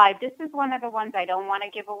and decide this is one of the ones I don't want to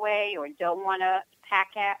give away or don't want to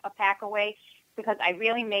pack away because I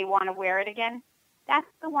really may want to wear it again. That's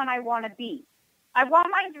the one I want to be. I want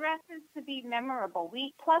my dresses to be memorable.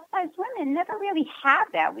 We plus-size women never really have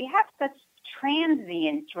that. We have such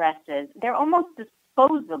transient dresses. They're almost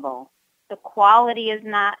disposable. The quality is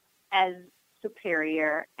not as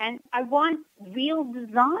superior. And I want real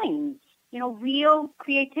designs, real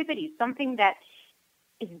creativity, something that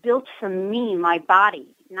is built for me, my body,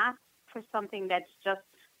 not for something that's just,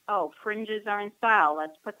 fringes are in style.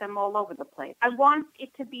 Let's put them all over the place. I want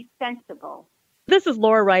it to be sensible. This is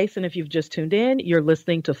Laura Rice, and if you've just tuned in, you're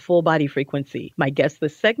listening to Full Body Frequency. My guest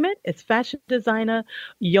this segment is fashion designer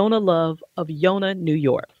Yona Love of Yona, New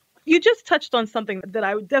York. You just touched on something that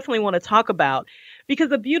I would definitely want to talk about, because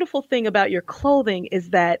the beautiful thing about your clothing is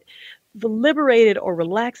that the liberated or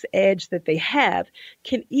relaxed edge that they have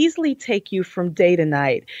can easily take you from day to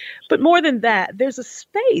night. But more than that, there's a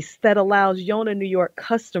space that allows Yona, New York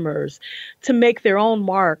customers to make their own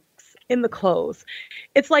marks in the clothes.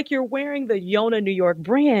 It's like you're wearing the Yona, New York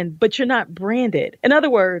brand, but you're not branded. In other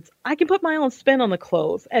words, I can put my own spin on the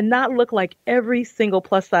clothes and not look like every single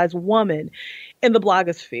plus size woman in the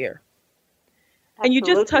blogosphere. Absolutely. And you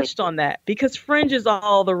just touched on that because fringe is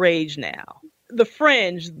all the rage now. The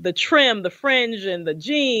fringe, the trim, the fringe, and the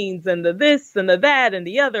jeans, and the this, and the that, and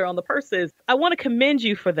the other on the purses. I want to commend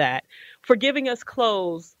you for that, for giving us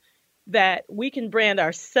clothes that we can brand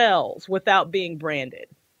ourselves without being branded.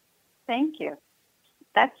 Thank you.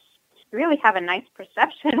 That's really have a nice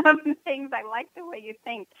perception of things. I like the way you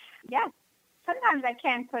think. Yes, sometimes I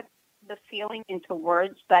can't put the feeling into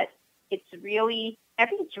words, but it's really,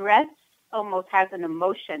 every dress almost has an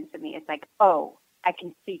emotion to me. It's like, oh, I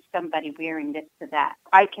can see somebody wearing this to that.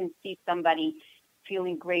 I can see somebody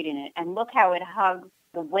feeling great in it. And look how it hugs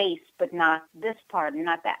the waist, but not this part and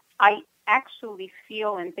not that. I actually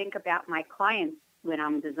feel and think about my clients when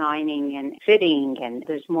I'm designing and fitting, and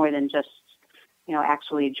there's more than just,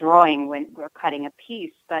 actually drawing when we're cutting a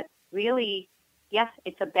piece. But really, yes,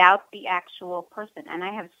 it's about the actual person. And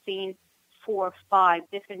I have seen 4 or 5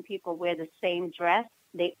 different people wear the same dress.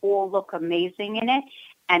 They all look amazing in it,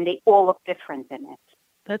 and they all look different in it.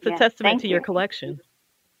 That's a testament to your collection,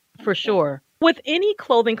 for sure. With any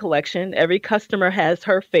clothing collection, every customer has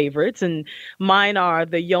her favorites, and mine are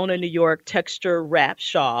the Yona, New York texture wrap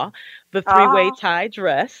shawl, the 3-way tie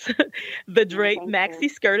dress, the draped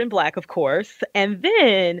maxi skirt in black, of course, and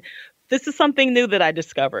then this is something new that I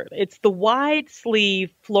discovered. It's the wide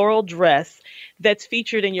sleeve floral dress that's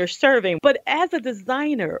featured in your serving. But as a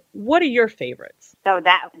designer, what are your favorites? So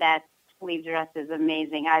that sleeve dress is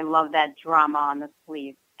amazing. I love that drama on the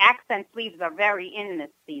sleeve. Accent sleeves are very in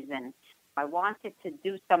this season. I wanted to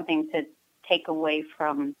do something to take away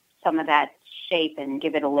from some of that shape and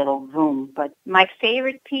give it a little room. But my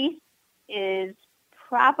favorite piece is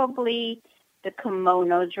probably the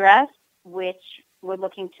kimono dress, which we're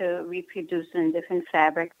looking to reproduce in different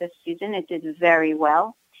fabric this season. It did very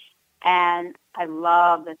well. And I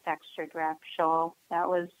love the textured wrap shawl. That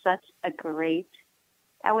was a great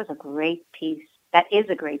piece. That is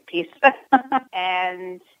a great piece.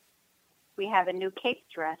 And we have a new cape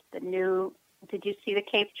dress. Did you see the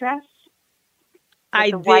cape dress?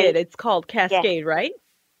 I did. White, it's called Cascade, right?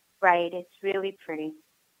 Right. It's really pretty.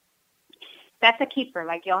 That's a keeper.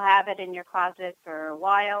 Like, you'll have it in your closet for a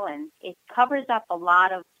while, and it covers up a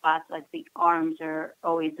lot of spots. Like, the arms are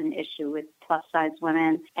always an issue with plus-size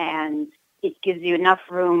women, and it gives you enough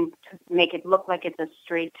room to make it look like it's a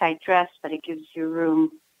straight, tight dress, but it gives you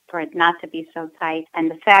room for it not to be so tight.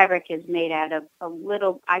 And the fabric is made out of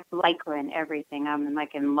I Lycra and everything. I'm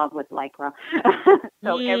like in love with Lycra.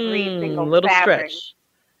 So every single little fabric stretch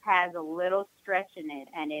has a little stretch in it,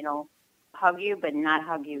 and it'll hug you, but not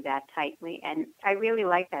hug you that tightly. And I really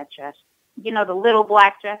like that dress. You know, the little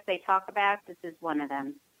black dress they talk about, this is one of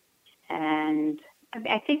them. And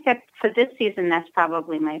I think that for this season, that's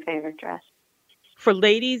probably my favorite dress. For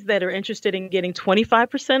ladies that are interested in getting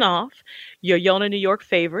 25% off your Yona New York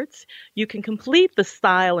favorites, you can complete the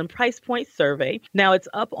style and price point survey. Now it's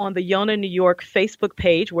up on the Yona New York Facebook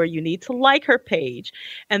page where you need to like her page,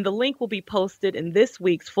 and the link will be posted in this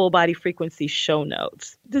week's Full Body Frequency show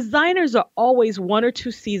notes. Designers are always 1 or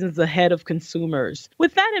 2 seasons ahead of consumers.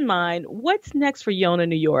 With that in mind, what's next for Yona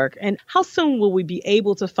New York, and how soon will we be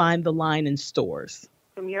able to find the line in stores?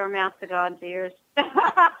 From your mouth to God's ears.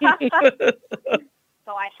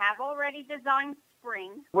 So I have already designed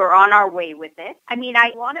spring. We're on our way with it. I mean,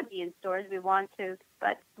 I want to be in stores. We want to.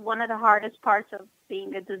 But one of the hardest parts of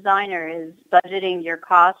being a designer is budgeting your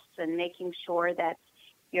costs and making sure that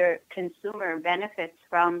your consumer benefits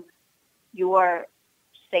from your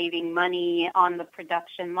saving money on the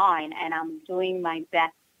production line. And I'm doing my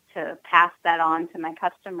best to pass that on to my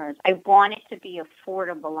customers. I want it to be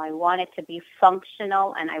affordable. I want it to be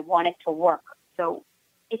functional, and I want it to work. So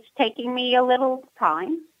it's taking me a little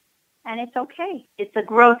time, and it's okay. It's a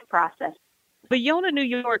growth process. The Yona New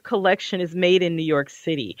York collection is made in New York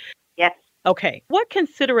City. Yes. Okay. What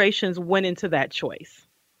considerations went into that choice?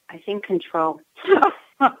 I think control.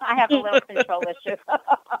 I have a little control issue.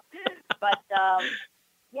 But,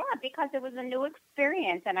 yeah, because it was a new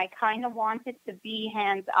experience, and I kind of wanted to be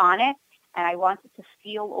hands-on it, and I wanted to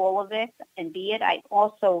feel all of it and be it. I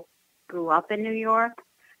also grew up in New York.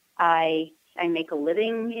 I make a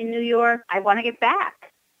living in New York. I want to get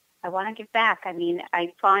back. I mean,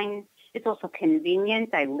 I find it's also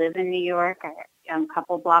convenient. I live in New York. I'm a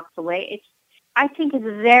couple blocks away. I think it's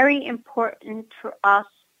very important for us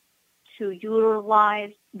to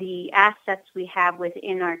utilize the assets we have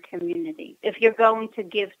within our community. If you're going to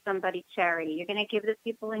give somebody charity, you're going to give the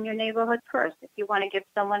people in your neighborhood first. If you want to give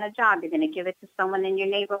someone a job, you're going to give it to someone in your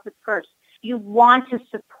neighborhood first. You want to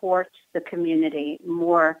support the community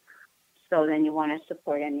more so than you want to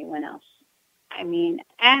support anyone else. I mean,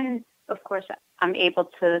 and of course, I'm able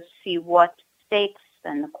to see what stakes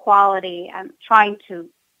and the quality. I'm trying to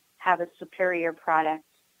have a superior product,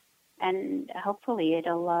 and hopefully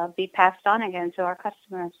it'll be passed on again to our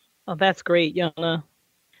customers. Oh, that's great, Yona.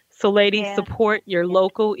 So ladies, support your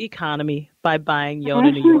local economy by buying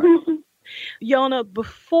Yona New York. Yona,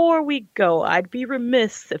 before we go, I'd be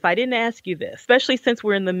remiss if I didn't ask you this, especially since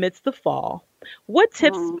we're in the midst of fall. What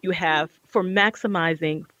tips do you have for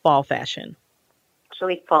maximizing fall fashion?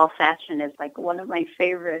 Actually, fall fashion is like one of my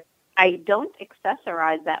favorites. I don't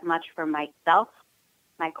accessorize that much for myself.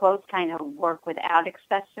 My clothes kind of work without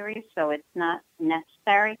accessories, so it's not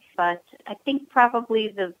necessary. But I think probably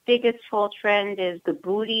the biggest fall trend is the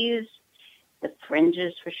booties, the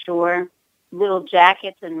fringes for sure, little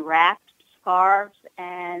jackets and wraps, scarves,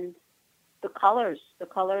 and the colors. The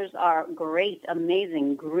colors are great,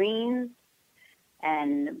 amazing. Greens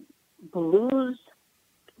and blues.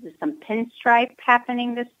 There's some pinstripe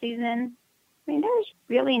happening this season. I mean, there's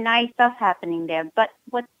really nice stuff happening there. But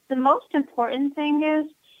what's the most important thing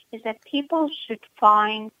is that people should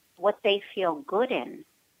find what they feel good in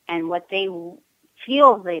and what they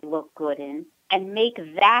feel they look good in and make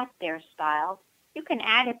that their style. You can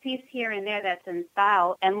add a piece here and there that's in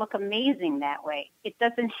style and look amazing that way. It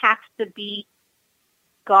doesn't have to be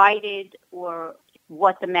guided or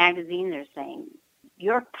what the magazines are saying.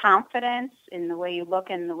 Your confidence in the way you look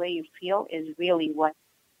and the way you feel is really what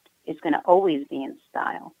is going to always be in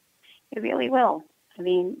style. It really will. I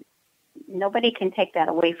mean, nobody can take that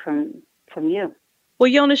away from you.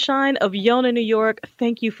 Well, Yona Shine of Yona New York,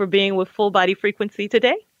 thank you for being with Full Body Frequency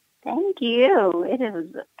today. Thank you.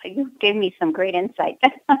 You gave me some great insight.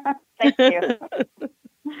 Thank you.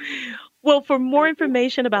 Well, for more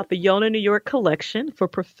information about the Yona New York collection for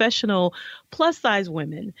professional plus-size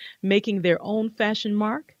women making their own fashion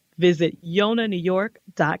mark, visit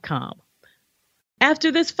YonaNewYork.com.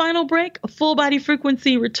 After this final break, Full Body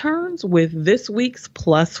Frequency returns with this week's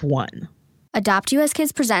Plus One. Adopt US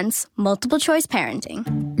Kids presents Multiple Choice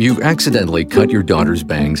Parenting. You accidentally cut your daughter's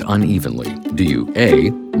bangs unevenly. Do you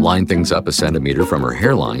A, line things up a centimeter from her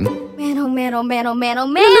hairline? Man, oh man, oh man, oh man, oh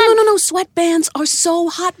man. No. Sweatbands are so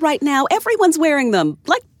hot right now. Everyone's wearing them.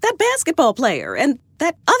 Like that basketball player and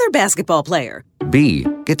that other basketball player. B,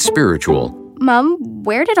 get spiritual. Mom,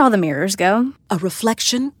 where did all the mirrors go? A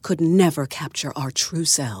reflection could never capture our true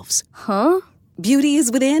selves. Huh? Beauty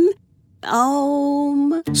is within.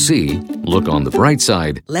 C, look on the bright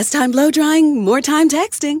side. Less time blow drying, more time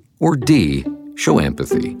texting. Or D, show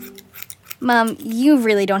empathy. Mom, you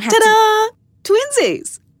really don't have Ta-da!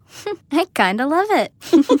 Twinsies! I kinda love it.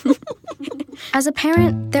 As a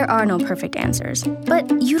parent, there are no perfect answers.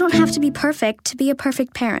 But you don't have to be perfect to be a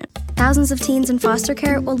perfect parent. Thousands of teens in foster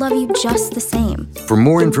care will love you just the same. For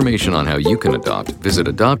more information on how you can adopt, visit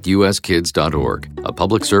adoptuskids.org. A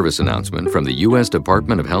public service announcement from the U.S.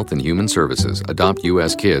 Department of Health and Human Services, Adopt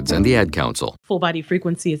U.S. Kids, and the Ad Council. Full Body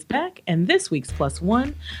Frequency is back, and this week's Plus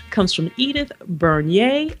One comes from Edith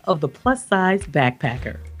Bernier of the Plus Size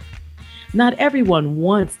Backpacker. Not everyone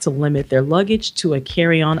wants to limit their luggage to a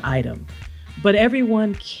carry-on item, but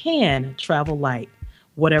everyone can travel light,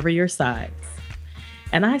 whatever your size.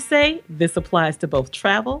 And I say this applies to both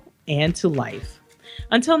travel and to life.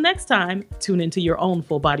 Until next time, tune into your own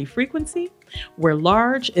Full Body Frequency, where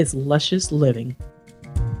large is luscious living.